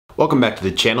Welcome back to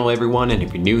the channel everyone, and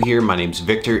if you're new here, my name's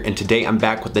Victor and today I'm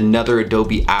back with another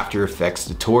Adobe After Effects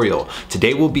tutorial.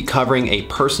 Today we'll be covering a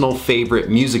personal favorite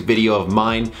music video of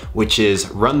mine, which is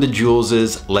Run The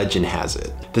Jewels' Legend Has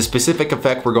It. The specific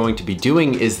effect we're going to be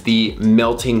doing is the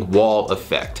melting wall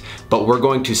effect, but we're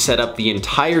going to set up the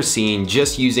entire scene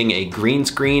just using a green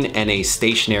screen and a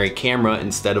stationary camera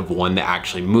instead of one that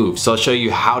actually moves. So I'll show you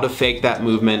how to fake that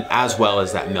movement as well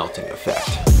as that melting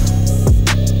effect.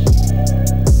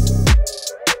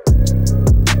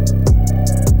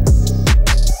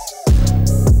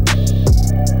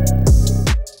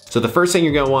 So the first thing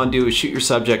you're gonna wanna do is shoot your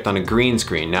subject on a green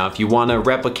screen. Now, if you wanna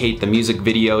replicate the music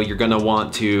video, you're gonna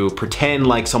want to pretend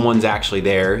like someone's actually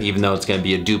there, even though it's gonna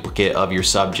be a duplicate of your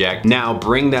subject. Now,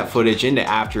 bring that footage into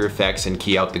After Effects and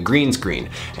key out the green screen.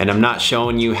 And I'm not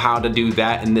showing you how to do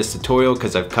that in this tutorial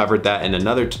because I've covered that in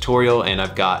another tutorial, and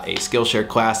I've got a Skillshare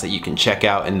class that you can check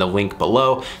out in the link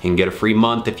below. You can get a free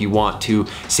month if you want to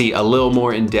see a little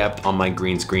more in depth on my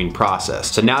green screen process.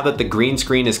 So now that the green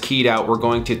screen is keyed out, we're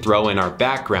going to throw in our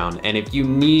background. And if you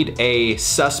need a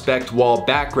suspect wall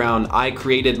background, I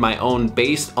created my own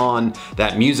based on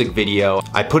that music video.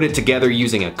 I put it together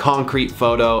using a concrete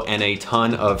photo and a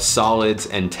ton of solids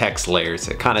and text layers.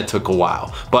 It kind of took a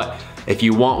while, but if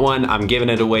you want one, I'm giving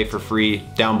it away for free.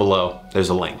 Down below, there's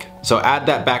a link. So add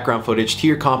that background footage to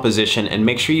your composition and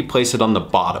make sure you place it on the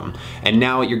bottom. And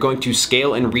now you're going to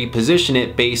scale and reposition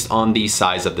it based on the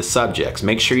size of the subjects.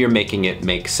 Make sure you're making it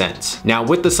make sense. Now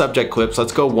with the subject clips,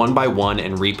 let's go one by one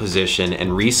and reposition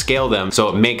and rescale them so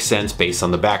it makes sense based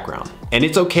on the background. And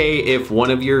it's okay if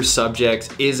one of your subjects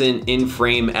isn't in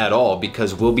frame at all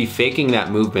because we'll be faking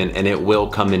that movement and it will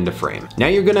come into frame. Now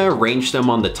you're gonna arrange them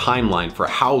on the timeline for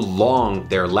how long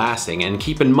they're lasting, and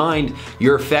keep in mind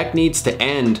your effect needs to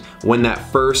end when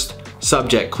that first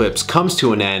subject clips comes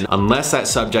to an end, unless that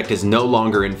subject is no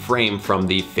longer in frame from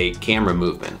the fake camera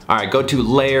movement. All right, go to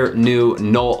Layer, New,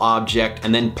 Null Object,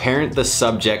 and then parent the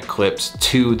subject clips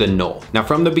to the null. Now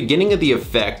from the beginning of the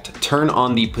effect, turn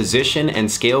on the position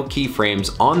and scale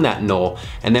keyframes on that null,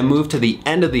 and then move to the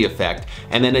end of the effect,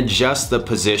 and then adjust the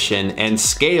position and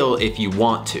scale if you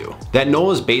want to. That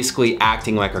null is basically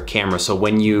acting like our camera, so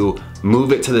when you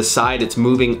move it to the side, it's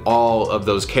moving all of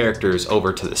those characters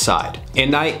over to the side.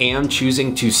 And I am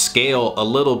choosing to scale a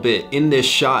little bit in this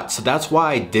shot, so that's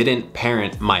why I didn't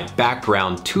parent my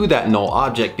background to that null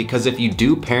object, because if you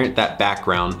do parent that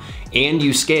background and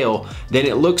you scale, then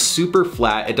it looks super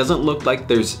flat. It doesn't look like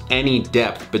there's any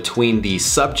depth between the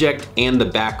subject and the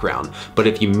background. But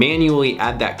if you manually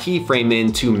add that keyframe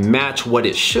in to match what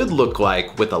it should look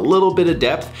like with a little bit of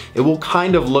depth, it will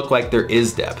kind of look like there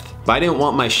is depth. But I didn't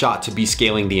want my shot to be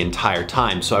scaling the entire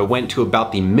time, so I went to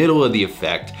about the middle of the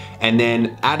effect and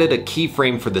then added a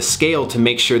keyframe for the scale to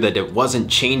make sure that it wasn't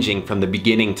changing from the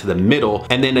beginning to the middle,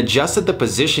 and then adjusted the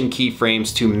position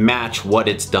keyframes to match what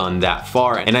it's done that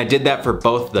far. And I did that for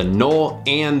both the null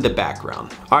and the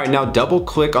background. All right, now double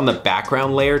click on the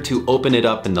background layer to open it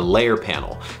up in the layer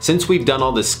panel. Since we've done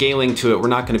all the scaling to it, we're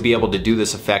not gonna be able to do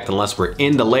this effect unless we're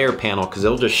in the layer panel because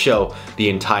it'll just show the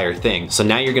entire thing. So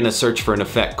now you're gonna search for an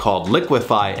effect called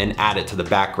Liquify and add it to the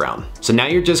background. So now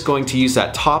you're just going to use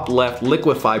that top left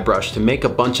Liquify brush to make a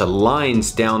bunch of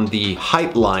lines down the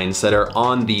height lines that are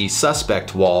on the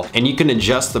suspect wall, and you can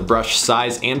adjust the brush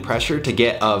size and pressure to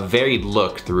get a varied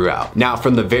look throughout. Now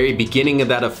from the very beginning of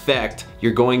that effect,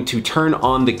 you're going to turn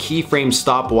on the keyframe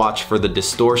stopwatch for the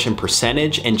distortion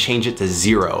percentage and change it to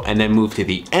 0, and then move to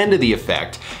the end of the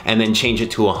effect and then change it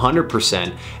to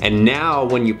 100%. And now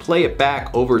when you play it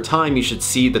back over time, you should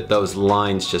see that those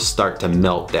lines just start to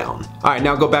melt down. All right,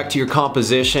 now go back to your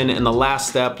composition, and the last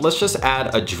step, let's just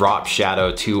add a drop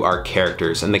shadow to our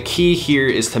characters. And the key here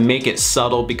is to make it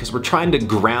subtle because we're trying to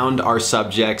ground our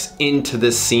subjects into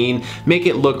this scene, make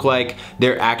it look like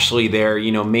they're actually there,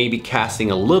 you know, maybe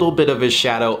casting a little bit of a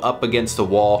shadow up against the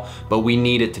wall, but we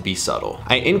need it to be subtle.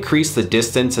 I increased the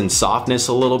distance and softness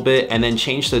a little bit and then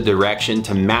changed the direction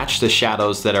to match the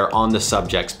shadows that are on the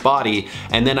subject's body,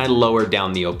 and then I lowered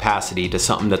down the opacity to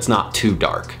something that's not too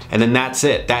dark. And then that's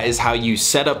it. That is how you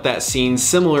set up that scene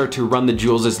similar to Run The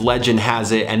Jewels' Legend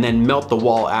Has It, and then melt the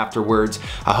wall afterwards.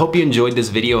 I hope you enjoyed this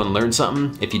video and learned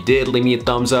something. If you did, leave me a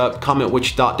thumbs up, comment what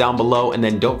you thought down below, and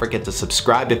then don't forget to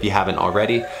subscribe if you haven't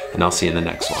already, and I'll see you in the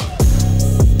next one.